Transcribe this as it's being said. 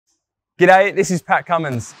G'day, this is Pat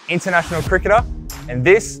Cummins, international cricketer, and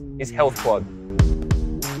this is Healthquad.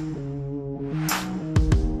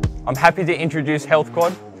 I'm happy to introduce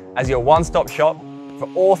Healthquad as your one-stop shop for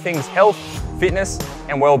all things health, fitness,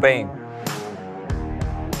 and well-being.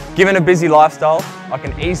 Given a busy lifestyle, I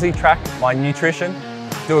can easily track my nutrition,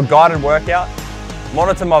 do a guided workout,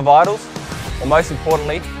 monitor my vitals, or most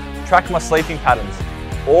importantly, track my sleeping patterns,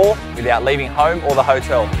 all without leaving home or the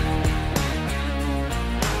hotel.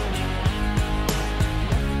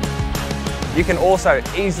 You can also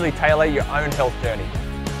easily tailor your own health journey.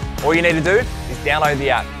 All you need to do is download the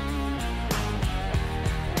app.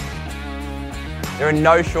 There are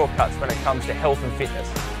no shortcuts when it comes to health and fitness,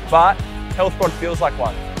 but Healthquad feels like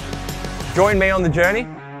one. Join me on the journey,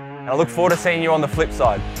 and I look forward to seeing you on the flip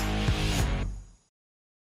side.